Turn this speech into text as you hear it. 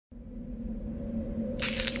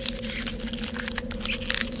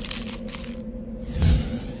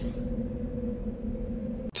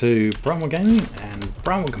to Primal Gaming, and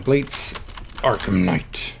Primal completes Arkham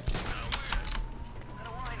Knight.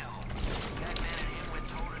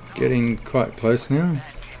 Getting quite close now,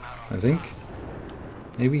 I think.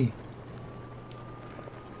 Maybe.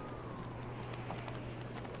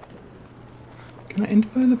 Can I enter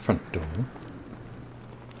by the front door?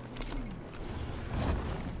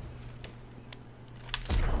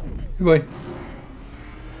 Goodbye.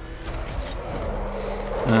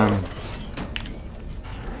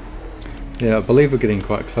 Yeah, I believe we're getting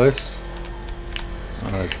quite close.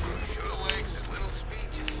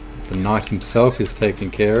 The knight himself is taken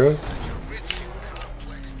care of.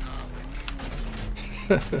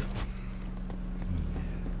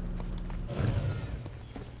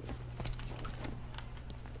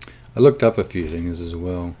 I looked up a few things as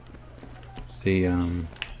well. The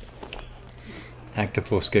actor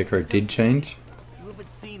for Scarecrow did change.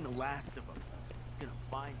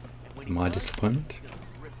 To my disappointment.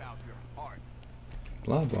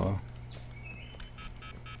 Blah blah.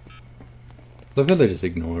 The villagers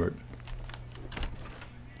ignore it.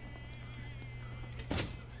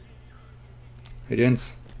 Hey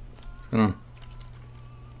gents, what's going on?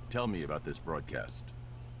 Tell me about this broadcast.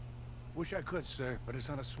 Wish I could, sir, but it's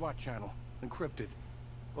on a SWAT channel, encrypted.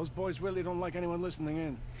 Those boys really don't like anyone listening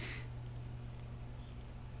in.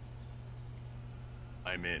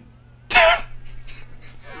 I'm in.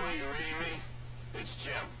 It's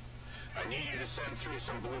Jim. I need you to send through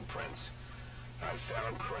some blueprints. I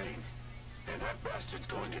found Crane, and that bastard's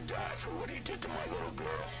going to die for what he did to my little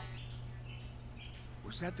girl.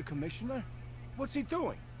 Was that the commissioner? What's he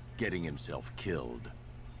doing? Getting himself killed.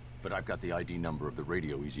 But I've got the ID number of the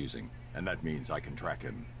radio he's using, and that means I can track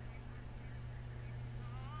him.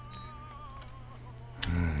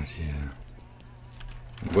 Yeah.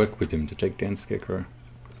 Work with him to take down Scarecrow.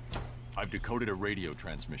 I've decoded a radio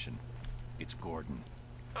transmission. It's Gordon.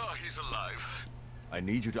 Oh, he's alive. I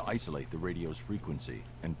need you to isolate the radio's frequency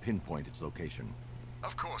and pinpoint its location.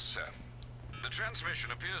 Of course, sir. The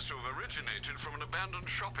transmission appears to have originated from an abandoned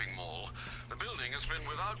shopping mall. The building has been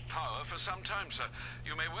without power for some time, sir.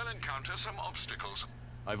 You may well encounter some obstacles.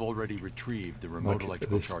 I've already retrieved the remote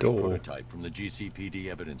electrical charge prototype from the GCPD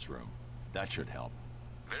evidence room. That should help.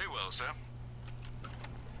 Very well, sir.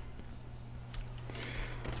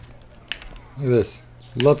 Look at this.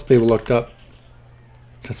 Lots of people locked up.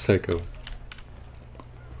 That's so cool.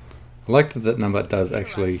 I like that that number does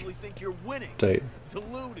actually update.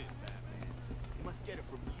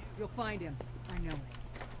 You'll find him. I know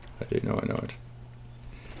it. I know it.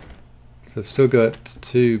 So I've still got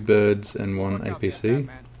 2 birds and 1 APC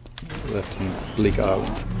left in Bleak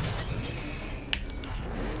Island.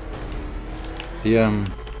 The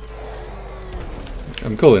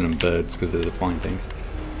I'm calling them birds because they're the flying things.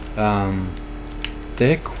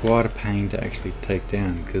 They're quite a pain to actually take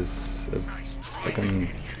down because of fucking.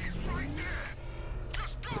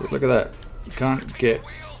 Look at that! You can't get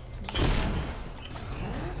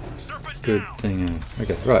good thing out.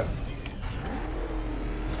 Okay, right.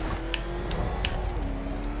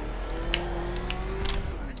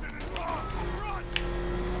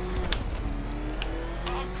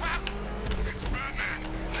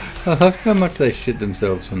 I love how much they shit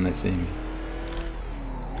themselves when they see me.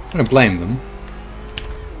 I don't blame them.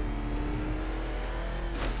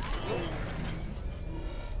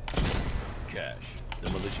 Cash. The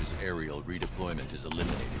malicious aerial redeployment is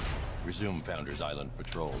eliminated. Resume Founders Island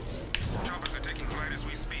patrols. Choppers are taking flight as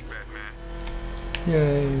we speak, Batman.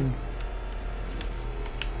 Yay.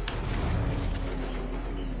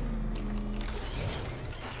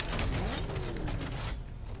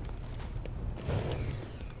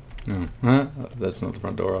 No, that's not the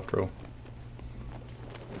front door after all.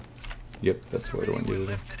 Yep, that's what I want you to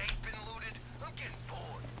do.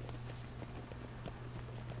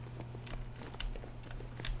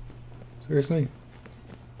 Seriously?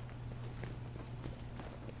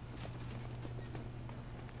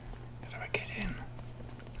 How do I get in?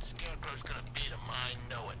 Scarecrow's gonna beat him, I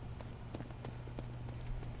know it.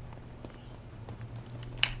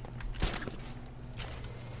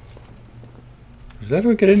 Is that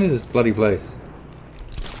how I get into this bloody place?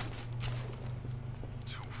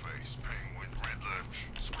 Two-Face, Penguin, Riddler,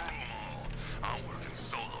 screw them all. I'm working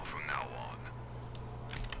solo from now on.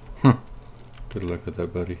 Huh. Good luck with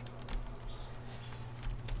that, buddy.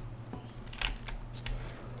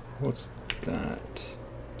 What's that?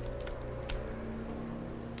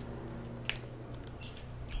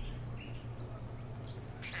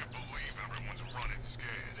 Can't believe everyone's running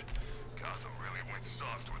scared. Gotham really went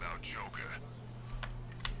soft without Joker.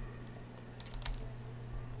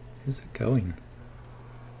 Where's it going?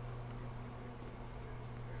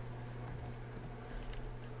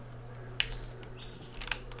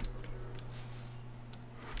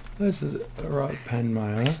 This is right pen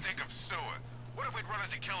my I ass. stink of sewer. What if we'd run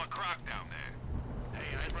into Killer Croc down there?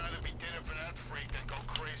 Hey, I'd rather be dinner for that freak than go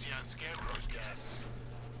crazy on Scarecrow's gas.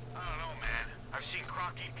 I don't know, man. I've seen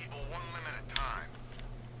Croc eat people one limb at a time.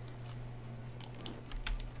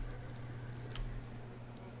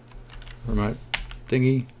 Remote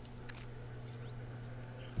thingy.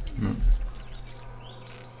 No.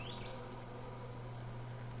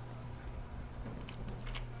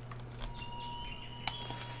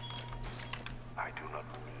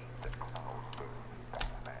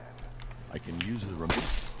 I can use the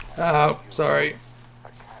remote. Oh, sorry.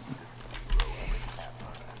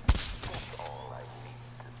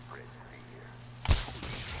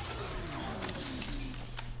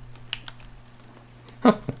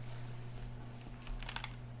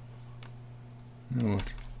 No.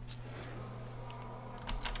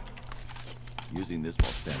 Using this while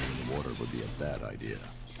standing in the water would be a bad idea.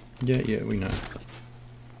 Yeah, we know.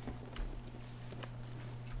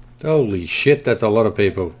 Holy shit, that's a lot of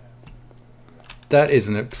people. That is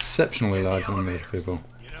an exceptionally large number of people.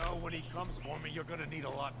 You know, when he comes for me, you're gonna need a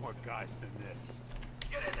lot more guys than this.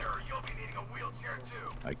 Get in there or you'll be needing a wheelchair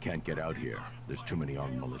too. I can't get out here. There's too many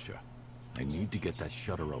armed militia. I need to get that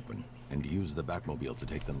shutter open and use the Batmobile to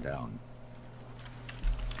take them down.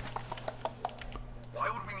 Why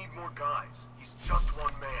would we need more guys? He's just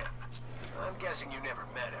one man. I'm guessing you never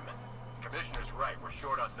met him. Commissioner's right, we're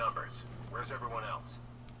short on numbers. Where's everyone else?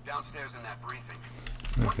 Downstairs in that briefing.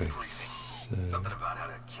 Okay, So... Something about how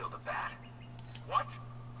to kill the bat. What?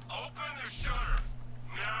 Open the shutter!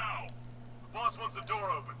 Now! The boss wants the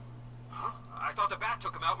door open. Huh? I thought the bat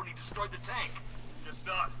took him out when he destroyed the tank. Guess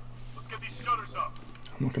not. Let's get these shutters up.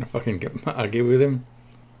 I'm not gonna fucking argue with him.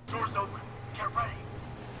 Door's open. Get ready.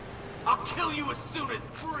 I'll kill you as soon as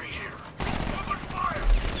free here. Open fire!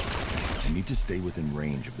 I need to stay within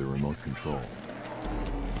range of the remote control.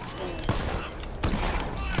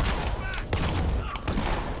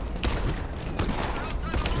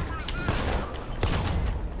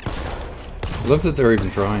 I love that they're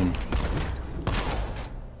even trying.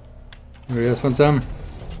 Anybody else want some?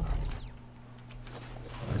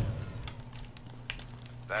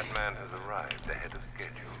 That man has arrived ahead of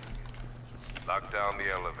schedule. Lock down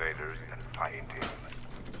the elevators and find him.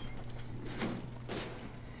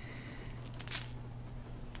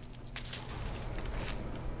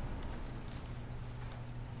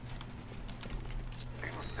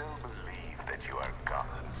 People still believe that you are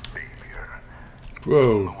Gotham's savior.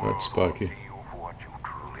 Whoa, that's spiky. See you for what you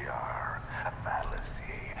truly are. A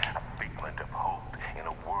fallacy, a figment of hope in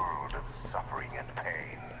a world of suffering and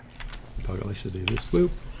pain. If I got this to do this,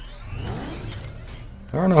 whoop.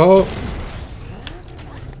 Fire in a hole.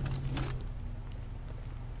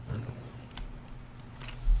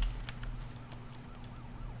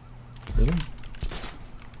 Really?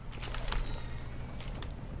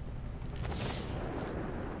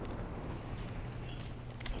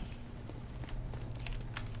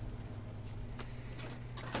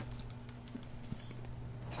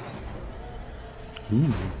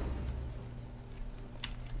 Ooh.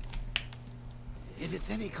 If it's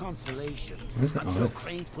any consolation, Where's that I'm sure ice?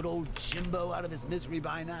 Crane's put old Jimbo out of his misery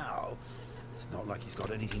by now. It's not like he's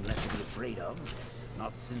got anything left to be afraid of.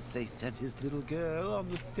 Not since they sent his little girl on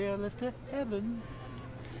the stair lift to heaven.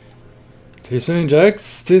 Too soon,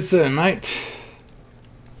 Jax. Too soon, mate.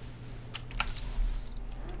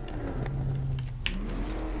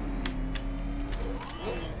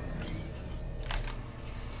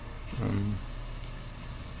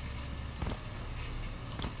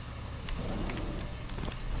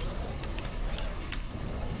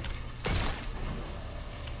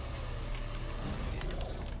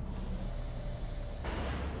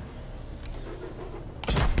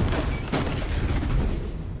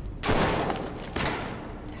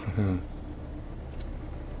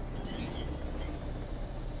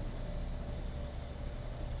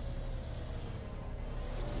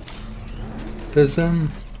 Does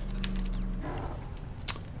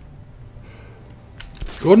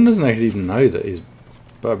Gordon doesn't actually even know that his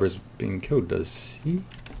Barbara's being killed, does he?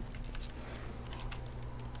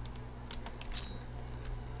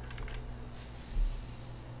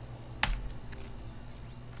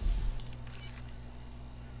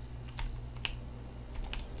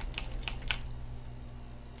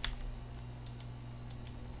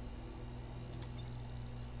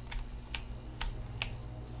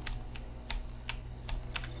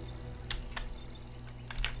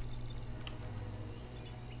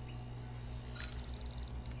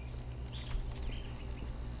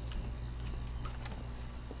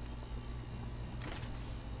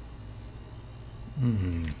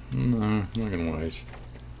 No, I'm not gonna wait.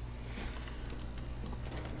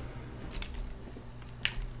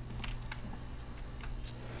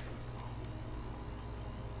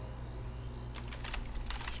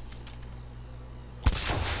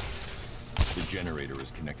 generator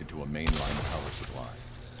is connected to a mainline power supply.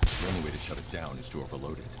 The only way to shut it down is to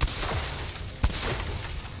overload it.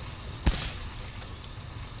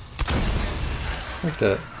 Like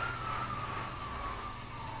that.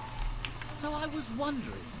 So I was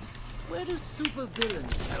wondering, where do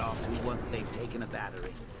supervillains head off to once they've taken a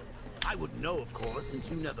battery? I wouldn't know, of course, since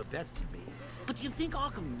you never bested me. But do you think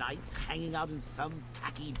Arkham Knight's hanging out in some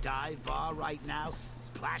tacky dive bar right now,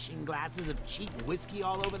 splashing glasses of cheap whiskey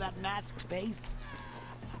all over that masked face?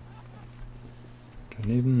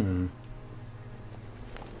 Don't even know.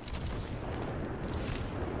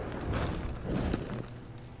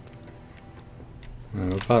 Well,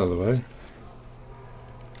 we're part of the way.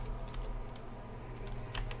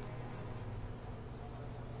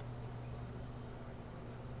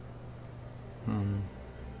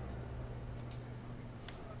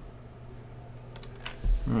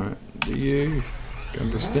 Alright, do you go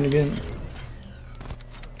for a spin again?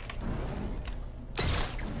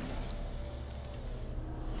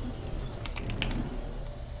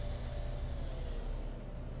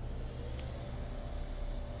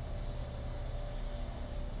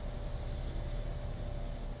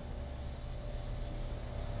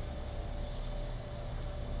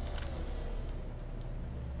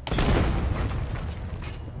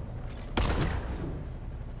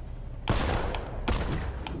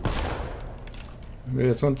 We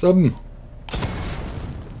just want some.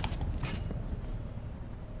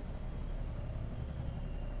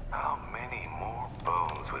 How many more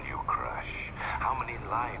bones will you crush? How many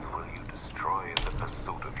lives will you destroy in the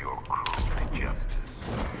pursuit of your cruel justice?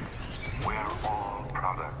 We're all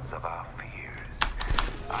products of our fears.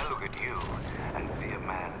 I look at you and see a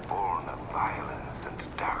man born of violence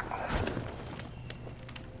and darkness.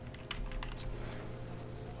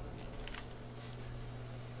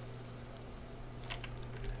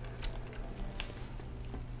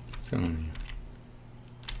 What's going on here?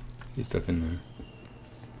 See stuff in there.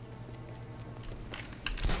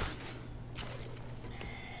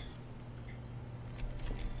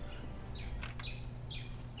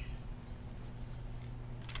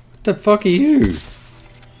 What the fuck are you?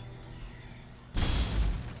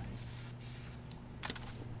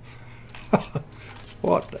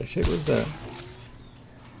 What the shit was that?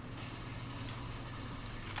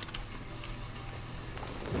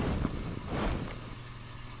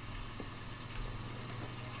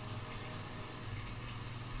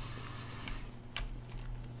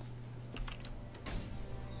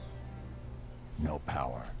 No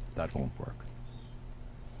power. That won't work.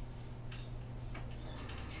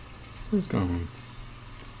 What's going on?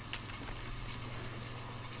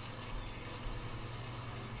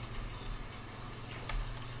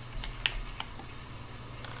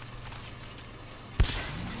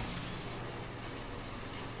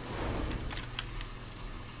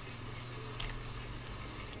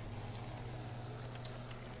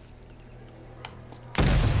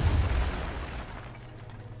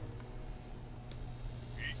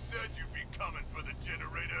 He said you'd be coming for the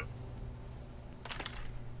generator.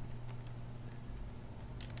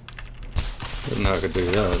 Didn't know I could do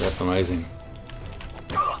that. That's amazing.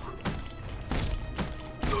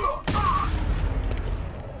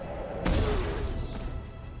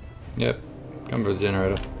 Yep, come for the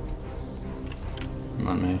generator. Come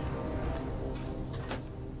on, me.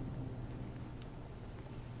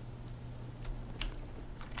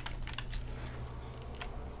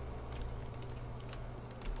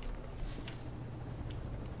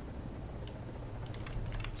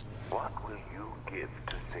 What will you give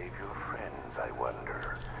to save your friends, I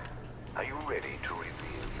wonder? Are you ready to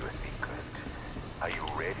reveal your secret? Are you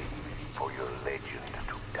ready for your legend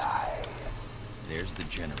to die? There's the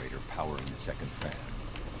generator powering the second fan.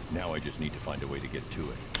 Now I just need to find a way to get to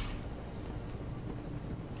it.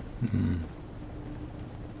 Mm-hmm.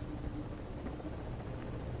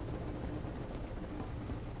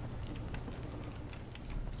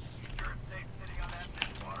 Sure it's safe sitting on that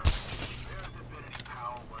fish water. There hasn't been any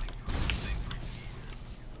power running through this thing for years.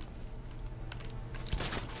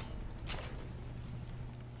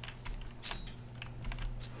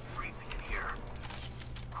 Freezing in here.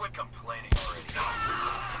 Quit complaining already.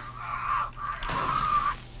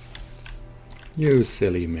 You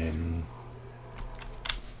silly men.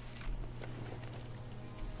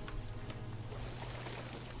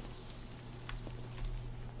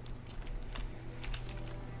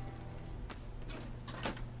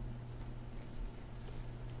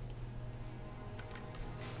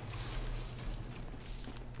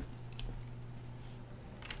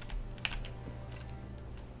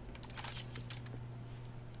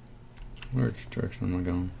 Which direction am I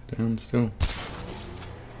going? Down still?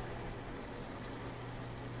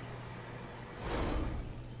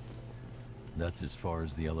 That's as far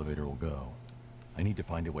as the elevator will go. I need to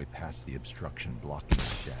find a way past the obstruction blocking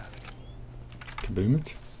the shaft. Kaboom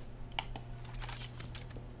it.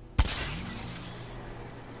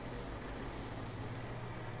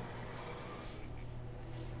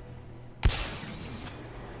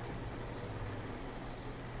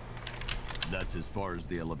 That's as far as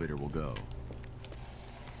the elevator will go.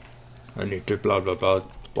 I need to blah blah blah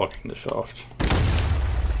blocking the shaft.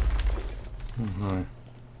 Oh no.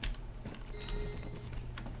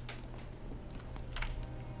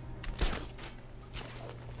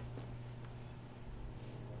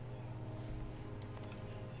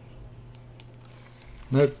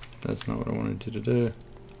 Nope, that's not what I wanted you to do.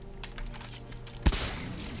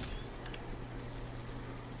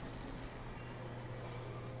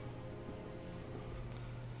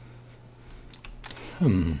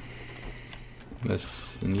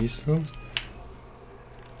 Less than useful.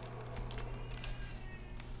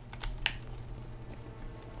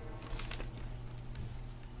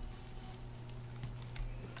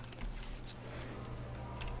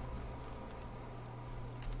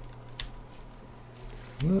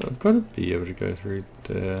 Well, I've got to be able to go through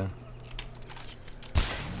there.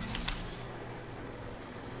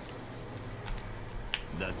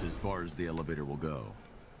 That's as far as the elevator will go.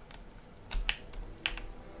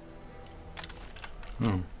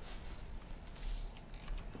 Oh.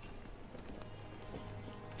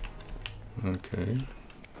 Okay.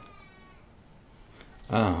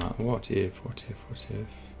 Ah, what if? Let's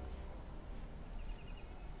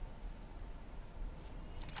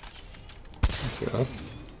go up.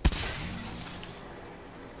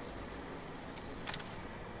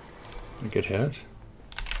 And get out.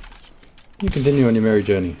 You continue on your merry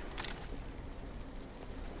journey.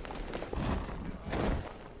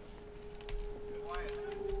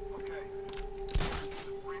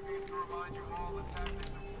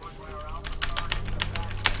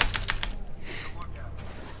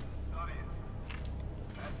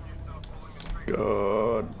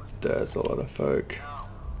 God, there's a lot of folk.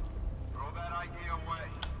 Throw that idea away.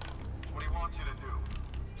 What do you want you to do?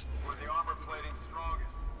 Where the armor plating's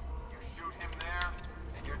strongest. You shoot him there,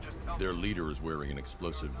 and you're just helping. Their leader is wearing an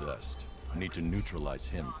explosive vest. I need to neutralize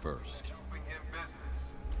him first. Helping him business.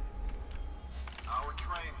 Our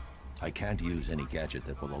training. I can't use any gadget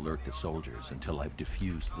that will alert the soldiers until I've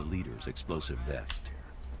defused the leader's explosive vest.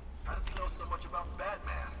 How does he know so much about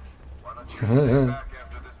Batman? Why don't you stay back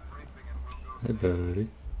after this briefing and we'll go. Hey buddy.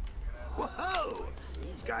 Whoa!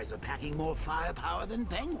 These guys are packing more firepower than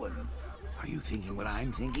Penguin. Are you thinking what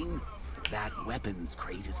I'm thinking? That weapons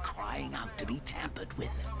crate is crying out to be tampered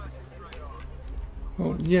with.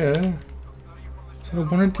 Well, yeah. That's what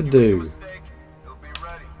I wanted to do. He'll be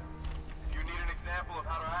ready. If you need an example of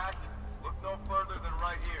how to act, look no further than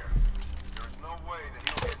right here. There's no way that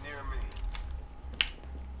he'll get near me.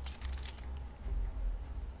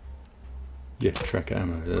 Yeah, track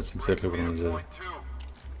ammo. That's exactly what I wanted to do. Point 2.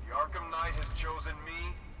 The Arkham Knight has chosen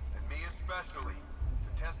me, and me especially, to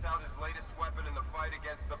test out his latest weapon in the fight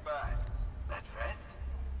against the Bat. That vest?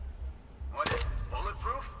 What is it?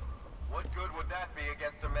 Bulletproof? What good would that be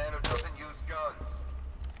against a man who doesn't use guns?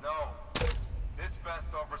 No. This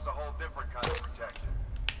vest offers a whole different kind of protection.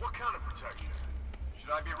 What kind of protection?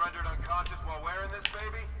 Should I be rendered unconscious while wearing this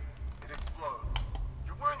baby? It explodes.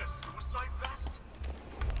 You're wearing a suicide vest?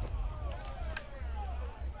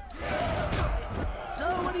 So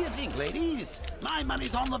what do you think, ladies? My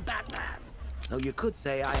money's on the Batman. Though you could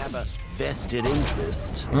say I have a vested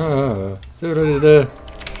interest. Ah, see what I did there?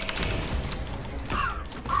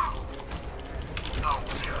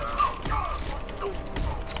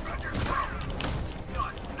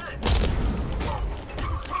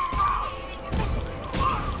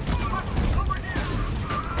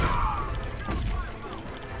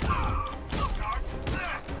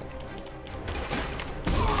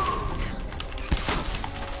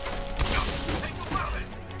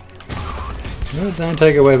 No, don't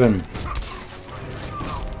take a weapon.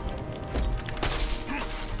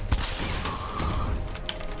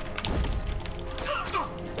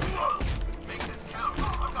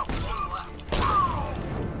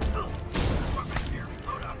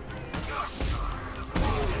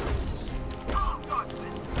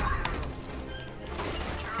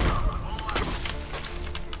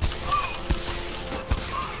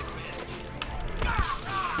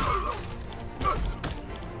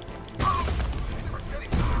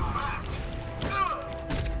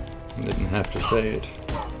 Didn't have to say it.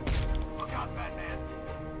 Look out, Batman.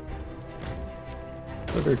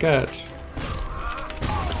 Look her catch.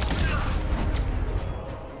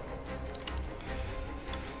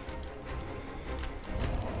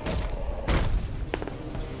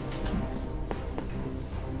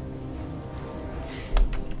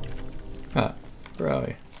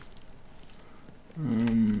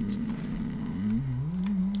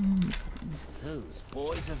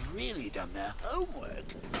 done their homework.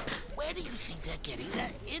 Where do you think they're getting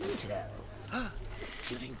their intel?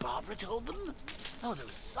 You think Barbara told them? Oh, those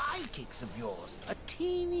sidekicks of yours. A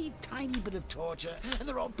teeny tiny bit of torture, and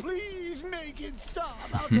they're all, please make it stop.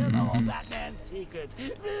 I'll tell all that man's secrets.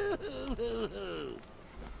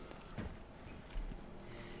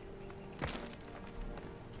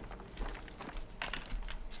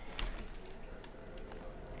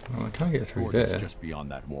 Well, I can't get through Gordon's there. just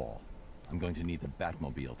beyond that wall. I'm going to need the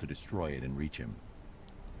Batmobile to destroy it and reach him.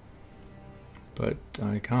 But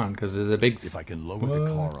I can't because there's a big... If I can lower the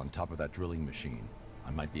car on top of that drilling machine,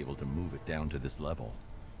 I might be able to move it down to this level.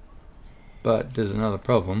 But there's another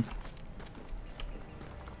problem.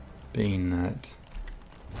 Being that...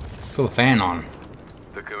 there's still a fan on.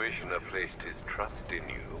 The Commissioner placed his trust in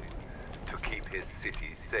you to keep his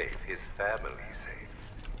city safe, his family safe.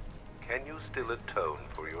 Can you still atone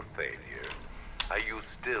for your failure? Are you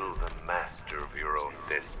still the master of your own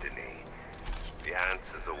destiny? The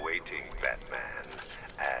answer's awaiting, Batman,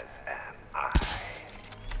 as am I.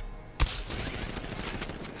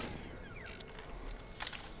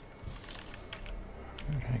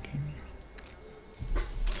 Hacking.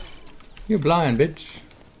 You blind bitch.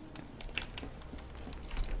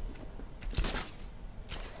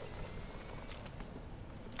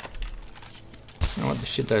 I don't know what the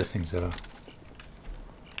shit those things are.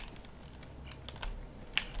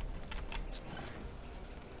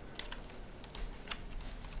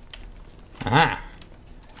 Aha!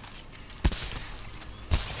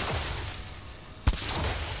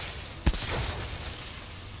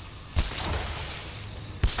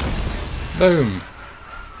 Boom!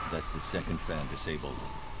 That's the second fan disabled.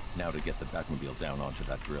 Now to get the Batmobile down onto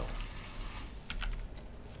that drill.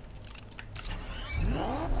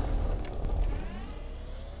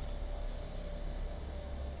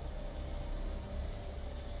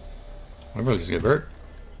 I'll probably just get hurt.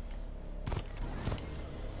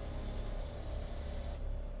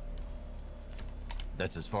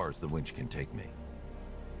 That's as far as the winch can take me.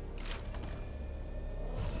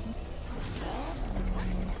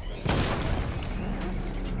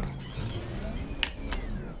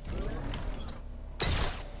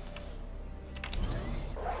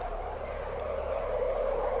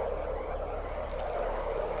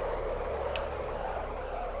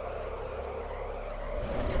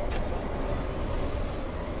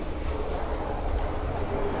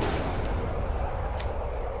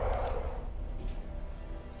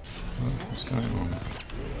 What's going on?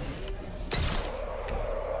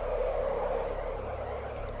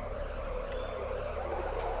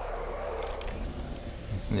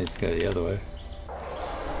 This needs to go the other way.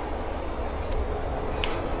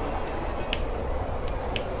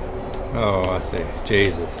 Oh, I see.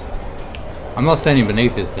 Jesus. I'm not standing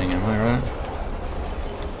beneath this thing, am I right?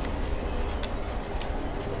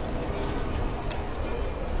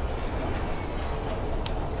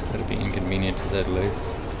 That'd be inconvenient to say the least.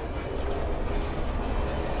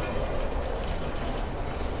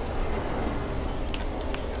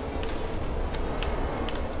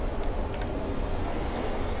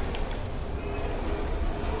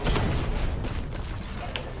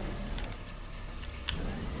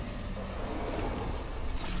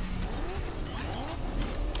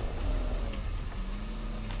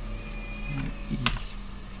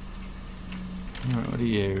 Alright, what are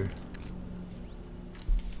you?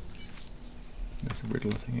 That's a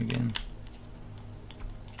Riddler thing again.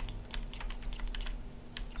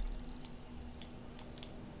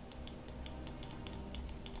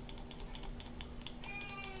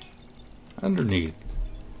 Underneath.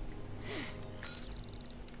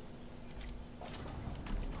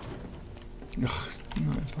 Ugh,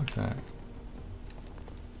 no, fuck that.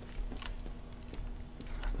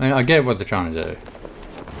 I get what they're trying to do.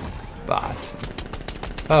 But...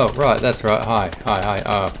 oh, right, that's right. Hi.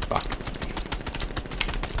 Oh, fuck.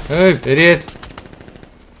 Oh, idiot!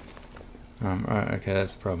 Right, okay,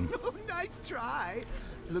 that's the problem. Oh, nice try.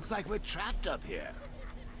 Looks like we're trapped up here.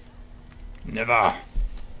 Never!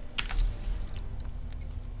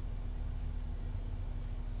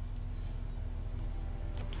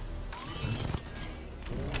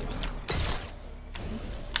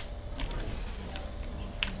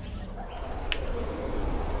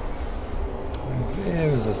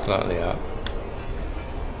 It was slightly up.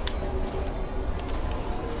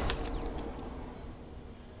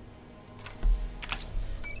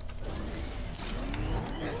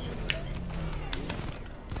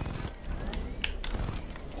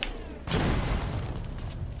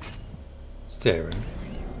 Staring.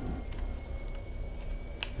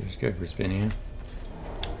 Just go for a spin here.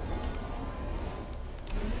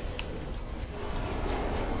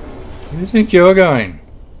 Where do you think you're going?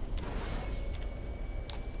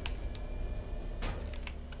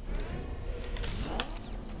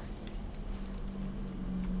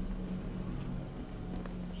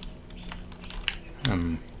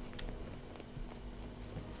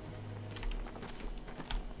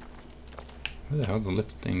 Where the hell did the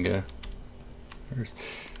lift thing go? First.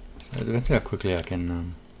 So it depends how quickly I can no.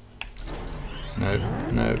 No.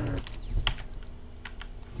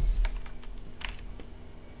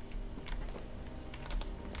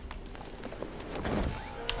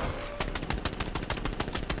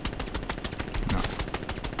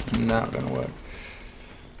 Not gonna work.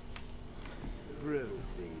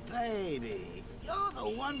 Ruthie, baby, you're the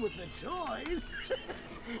one with the toys.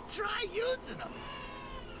 Try using them.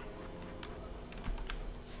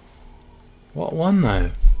 What one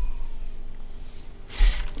though?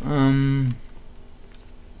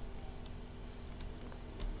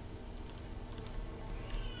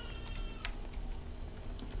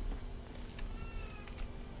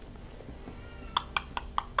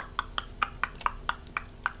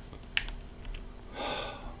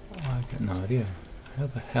 I got no idea. How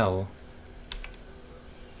the hell?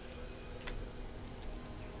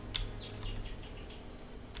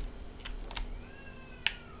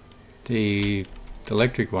 The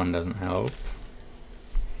electric one doesn't help.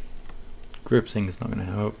 Grip thing is not going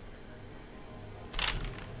to help.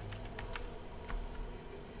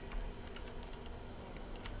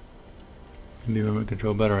 Maybe remote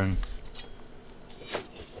control better in.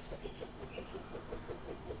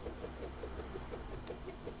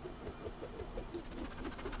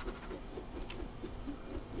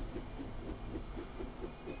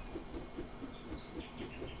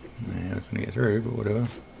 Yeah, it's going to get through, but whatever.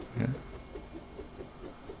 Yeah.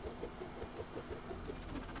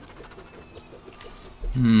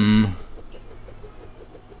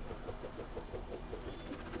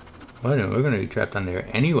 Well, no, we're going to be trapped under here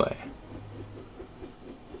anyway.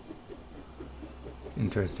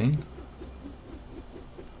 Interesting.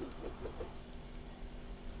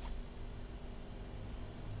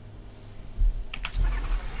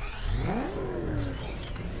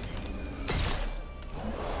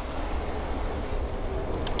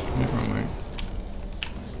 Wrong way.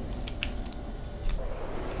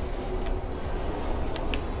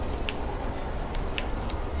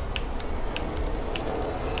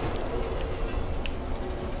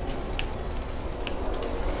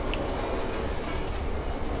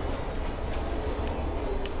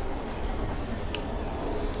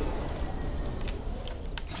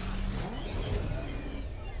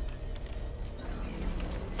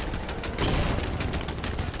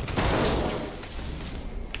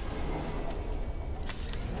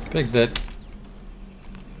 Fixed it.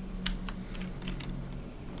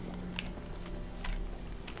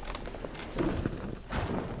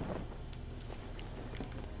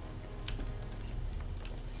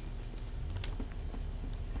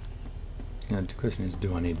 Now the question is,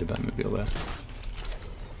 do I need the Batmobile there?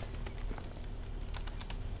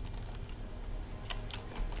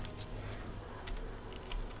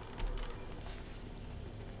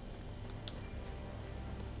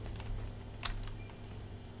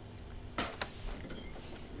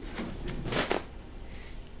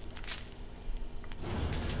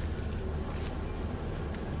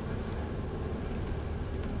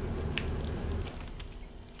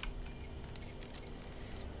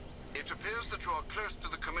 It appears that you are close to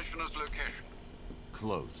the Commissioner's location.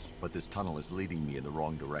 Close, but this tunnel is leading me in the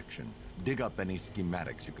wrong direction. Dig up any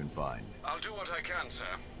schematics you can find. I'll do what I can, sir.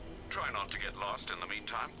 Try not to get lost in the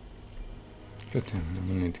meantime. Good time, I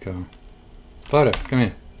don't need to go. Fighter, come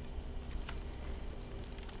here.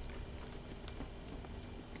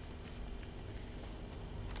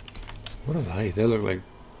 What are they? They look like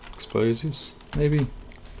explosives, maybe?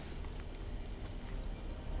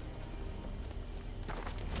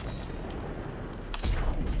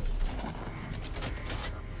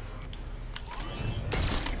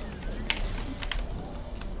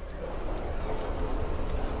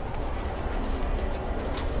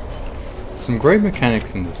 Some great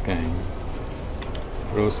mechanics in this game,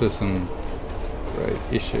 but also some great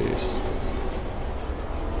issues.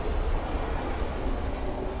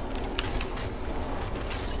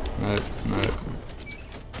 Nope, nope.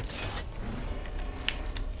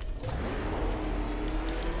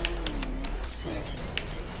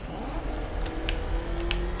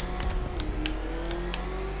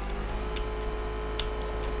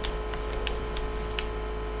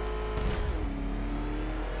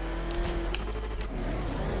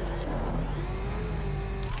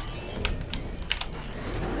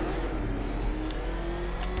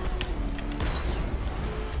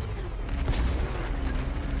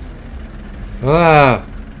 Ah,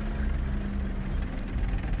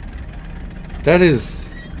 that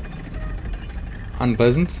is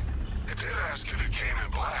unpleasant. I did ask if it came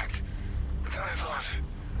in black, but then I thought,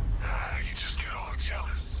 you just get all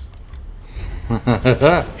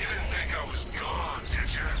didn't think I was gone,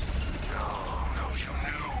 did you? No, you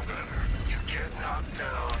knew better. You get knocked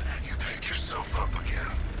down, you pick yourself up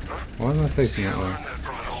again. Huh? Why am I facing that I way? learned that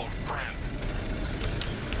from an old friend.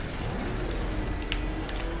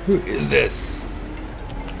 Who is this?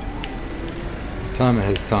 Timer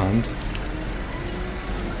has timed.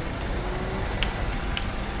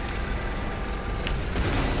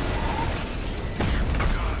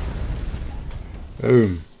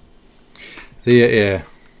 Boom. Yeah.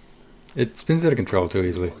 It spins out of control too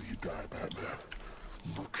easily. You die, Batman.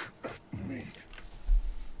 Look at me.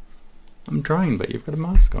 I'm trying, but you've got a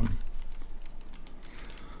mask on.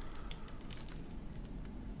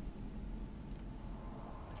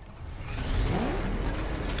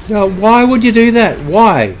 No, why would you do that?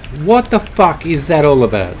 Why? What the fuck is that all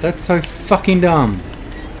about? That's so fucking dumb.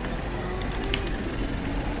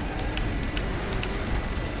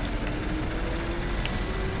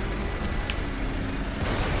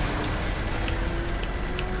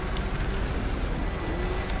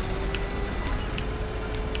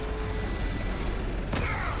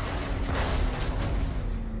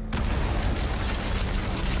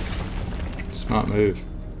 Smart move.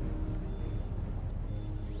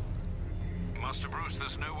 Master Bruce,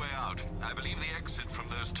 there's no way out. I believe the exit from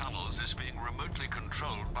those tunnels is being remotely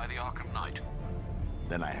controlled by the Arkham Knight.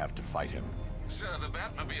 Then I have to fight him. Sir, the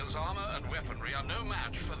Batmobile's armor and weaponry are no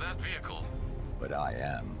match for that vehicle. But I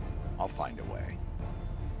am. I'll find a way.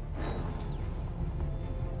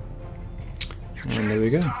 And there we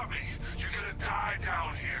go. Stop me. You're gonna die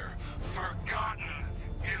down here. Forgotten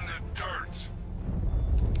in the dirt.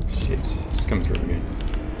 Shit, it's coming through again.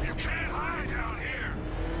 You can't hide down here.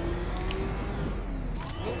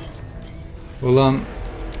 Well,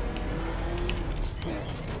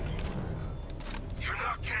 You're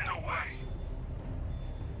not getting away.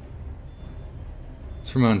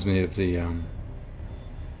 this reminds me of the,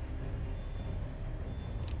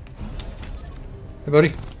 Hey,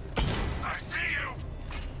 buddy. I see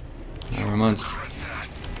you. That reminds,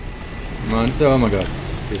 oh my god,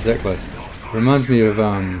 he's that close. Reminds me of, This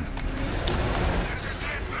is it,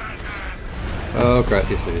 Batman. oh crap,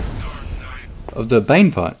 yes it is. Of the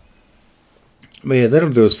Bane fight. But yeah, that'll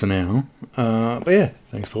do us for now. But yeah,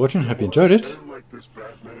 thanks for watching, hope you enjoyed it. Like this,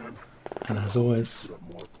 Batman. And as always,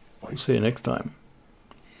 we'll see you next time.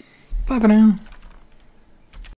 Bye for now.